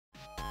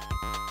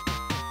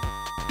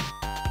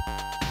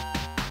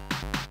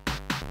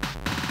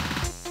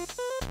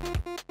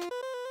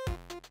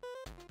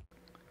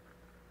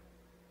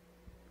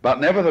But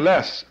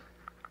nevertheless,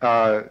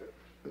 the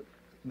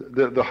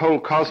whole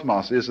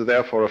cosmos is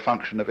therefore a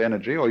function of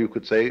energy, or you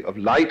could say of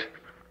light,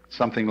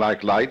 something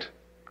like light,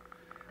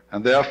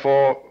 and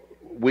therefore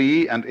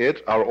we and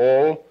it are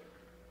all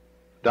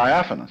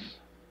diaphanous.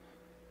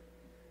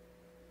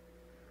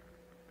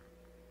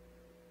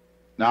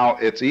 Now,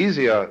 it's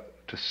easier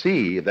to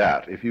see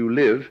that if you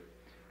live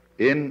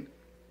in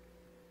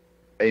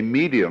a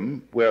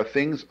medium where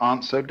things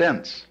aren't so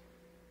dense.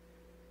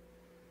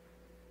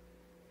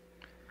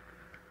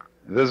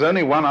 There's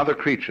only one other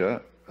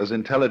creature as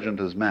intelligent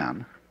as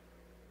man,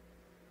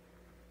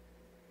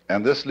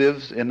 and this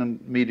lives in a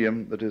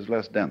medium that is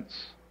less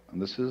dense,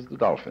 and this is the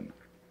dolphin.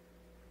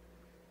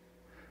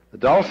 The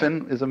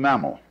dolphin is a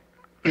mammal,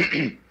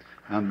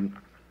 and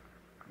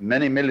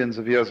many millions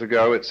of years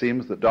ago it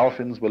seems that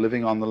dolphins were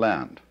living on the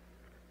land.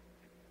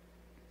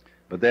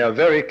 But they are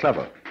very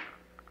clever,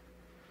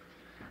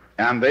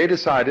 and they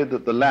decided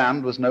that the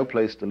land was no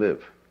place to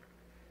live,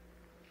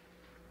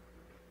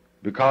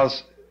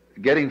 because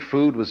getting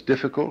food was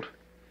difficult,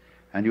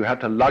 and you had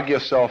to lug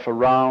yourself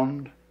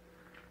around,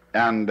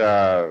 and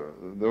there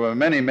were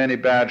many, many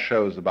bad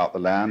shows about the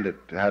land. It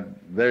had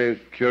very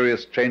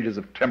curious changes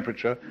of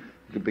temperature.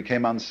 It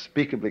became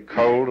unspeakably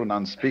cold and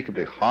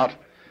unspeakably hot,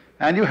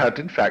 and you had,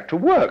 in fact, to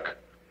work.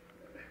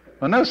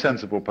 Well, no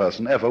sensible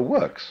person ever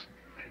works.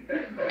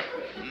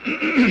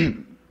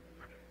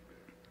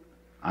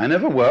 I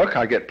never work,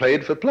 I get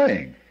paid for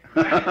playing.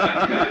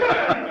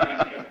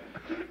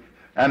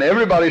 And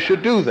everybody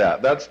should do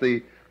that. That's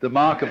the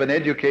mark of an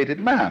educated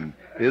man,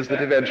 is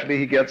that eventually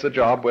he gets a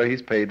job where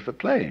he's paid for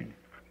playing.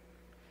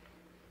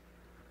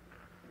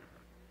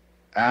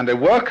 And a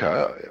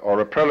worker or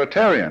a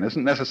proletarian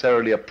isn't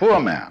necessarily a poor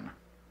man.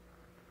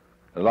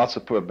 There are lots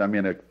of poor,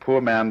 a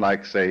poor man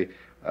like, say,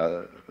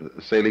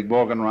 Selig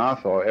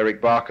Morgenrath or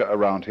Eric Barker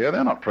around here,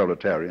 they're not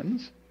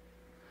proletarians.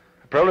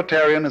 A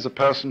proletarian is a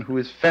person who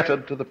is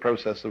fettered to the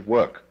process of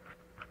work.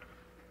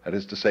 That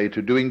is to say,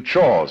 to doing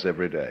chores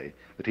every day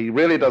that he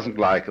really doesn't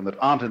like and that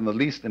aren't in the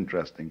least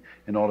interesting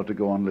in order to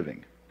go on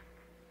living.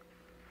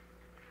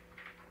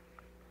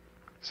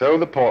 So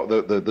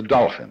the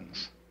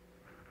dolphins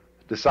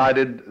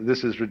decided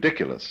this is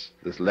ridiculous,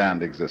 this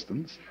land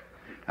existence,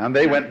 and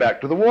they went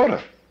back to the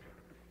water.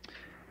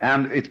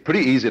 And it's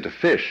pretty easy to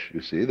fish,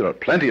 you see. There are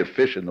plenty of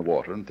fish in the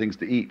water and things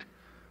to eat.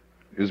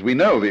 As we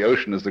know, the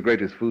ocean is the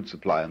greatest food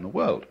supply in the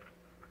world.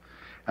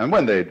 And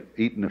when they'd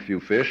eaten a few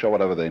fish or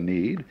whatever they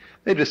need,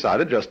 they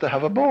decided just to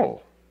have a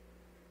ball.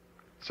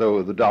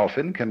 So the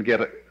dolphin can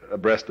get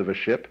abreast of a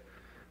ship,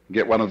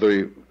 get one of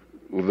the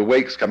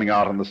wakes coming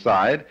out on the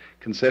side,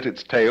 can set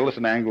its tail at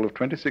an angle of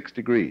 26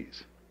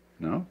 degrees,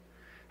 and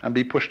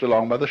be pushed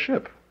along by the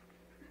ship.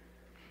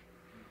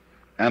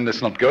 And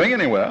it's not going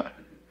anywhere.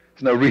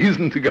 There's no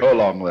reason to go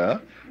along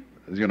there.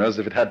 As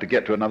if it had to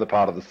get to another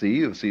part of the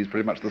sea is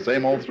pretty much the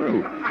same all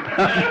through.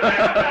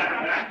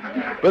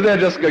 But they're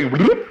just going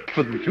whoop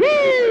and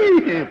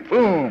whee,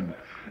 boom,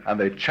 and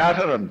they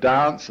chatter and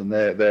dance, and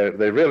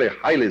they're really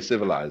highly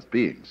civilized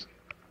beings.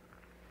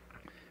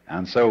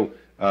 And so,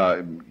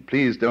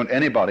 please don't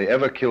anybody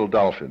ever kill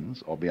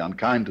dolphins or be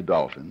unkind to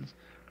dolphins,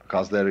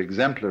 because they're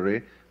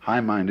exemplary,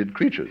 high-minded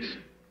creatures.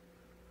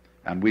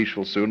 And we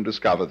shall soon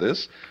discover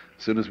this.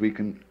 As soon as we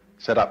can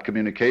set up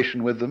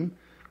communication with them,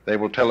 they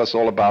will tell us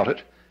all about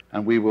it,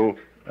 and we will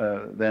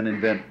then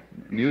invent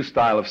a new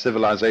style of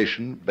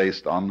civilization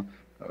based on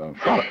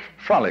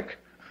frolic.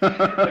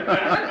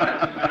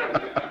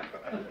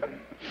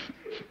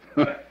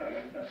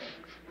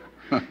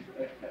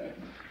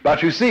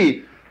 But you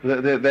see,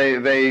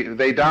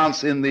 they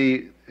dance in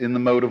the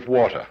mode of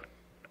water.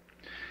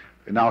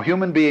 Now,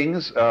 human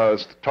beings,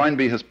 as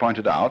Toynbee has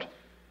pointed out,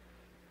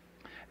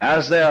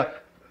 as their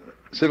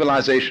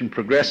civilization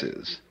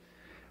progresses,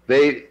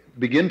 they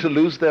begin to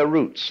lose their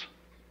roots.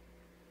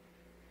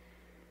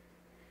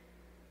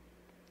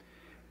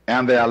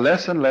 And they are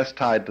less and less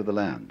tied to the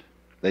land.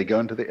 They go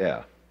into the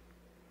air.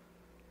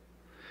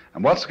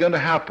 And what's going to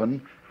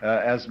happen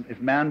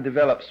if man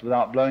develops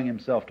without blowing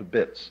himself to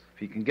bits, if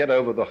he can get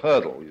over the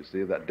hurdle, you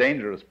see, that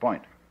dangerous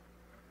point,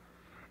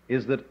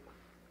 is that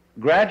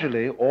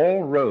gradually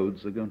all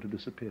roads are going to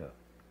disappear.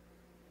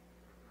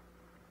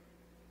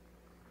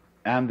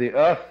 And the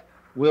earth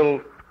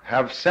will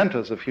have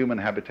centers of human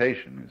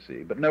habitation, you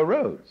see, but no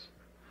roads.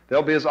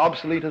 They'll be as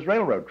obsolete as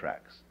railroad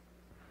tracks,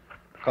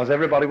 because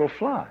everybody will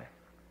fly.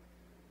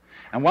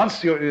 And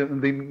once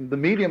the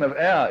medium of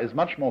air is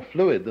much more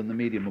fluid than the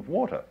medium of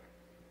water.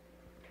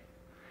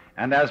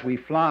 And as we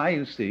fly,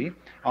 you see,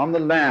 on the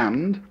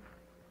land,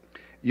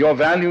 your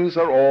values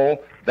are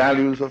all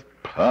values of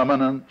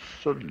permanence,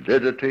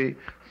 solidity,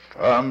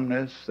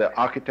 firmness. They're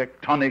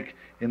architectonic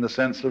in the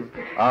sense of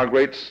our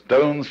great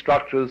stone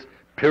structures,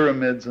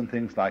 pyramids and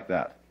things like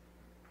that.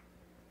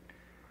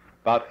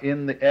 But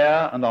in the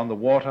air and on the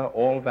water,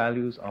 all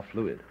values are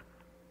fluid.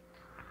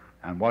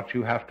 And what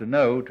you have to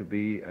know to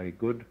be a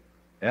good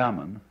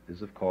airman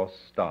is, of course,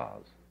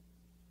 stars.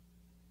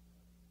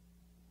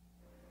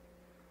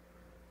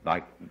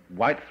 Like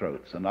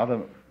whitethroats and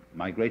other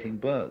migrating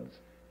birds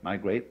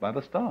migrate by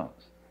the stars.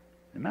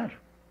 Imagine.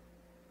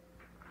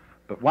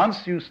 But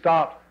once you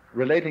start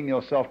relating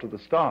yourself to the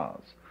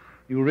stars,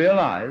 you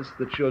realize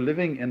that you're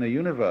living in a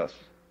universe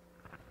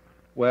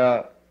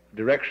where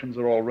directions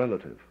are all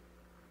relative.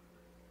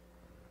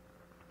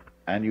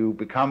 And you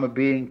become a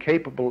being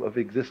capable of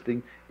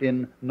existing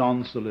in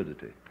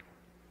non-solidity.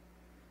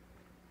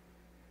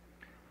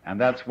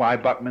 And that's why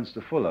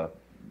Buckminster Fuller,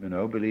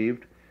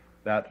 believed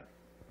that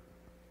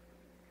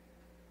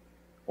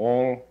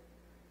all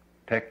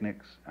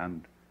techniques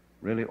and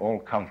really all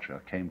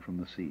culture came from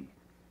the sea.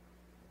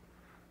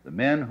 The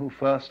men who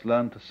first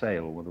learned to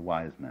sail were the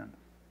wise men.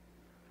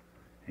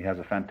 He has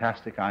a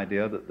fantastic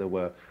idea that there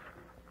were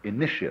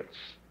initiates,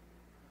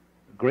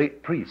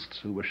 great priests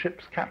who were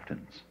ship's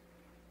captains,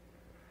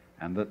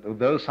 and that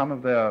though some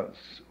of their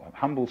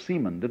humble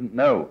seamen didn't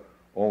know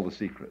all the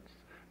secrets,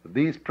 but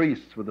these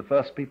priests were the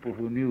first people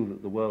who knew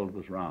that the world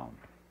was round.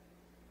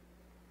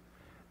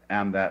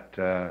 And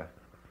that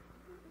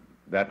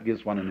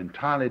gives one an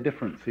entirely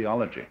different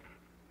theology,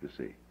 you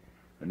see,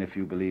 than if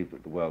you believe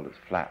that the world is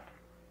flat.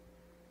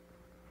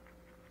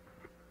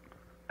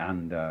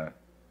 And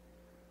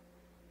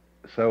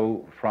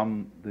so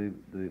from the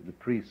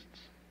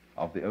priests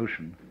of the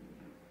ocean,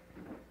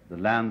 the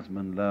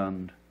landsmen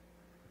learned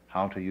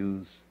how to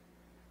use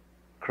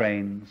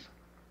cranes,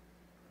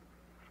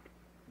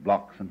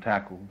 blocks and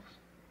tackles,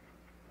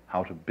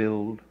 how to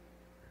build,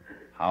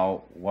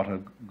 what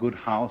a good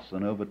house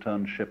an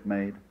overturned ship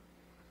made.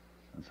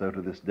 And so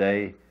to this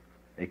day,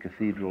 a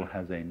cathedral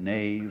has a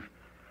nave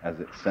as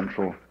its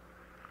central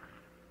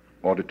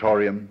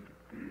auditorium,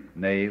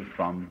 nave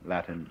from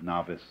Latin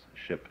navis,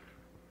 ship,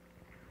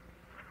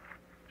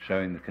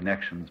 showing the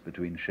connections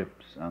between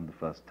ships and the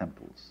first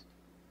temples.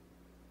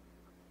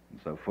 And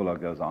so Fuller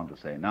goes on to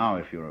say, now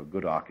if you're a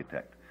good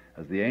architect,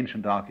 as the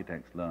ancient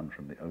architects learned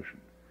from the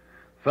ocean,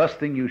 first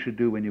thing you should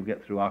do when you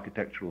get through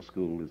architectural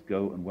school is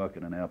go and work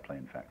in an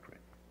airplane factory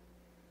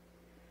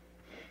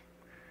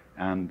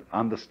and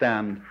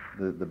understand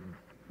the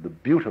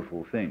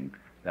beautiful thing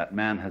that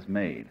man has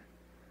made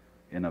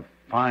in a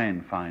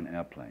fine, fine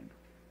airplane,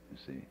 you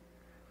see,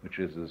 which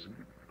is as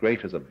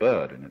great as a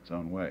bird in its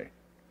own way,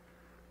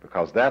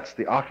 because that's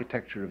the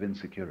architecture of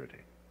insecurity.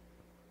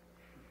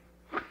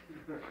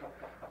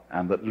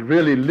 And that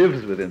really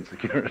lives with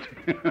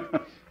insecurity.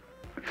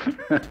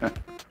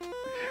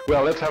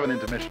 Well, let's have an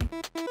intermission.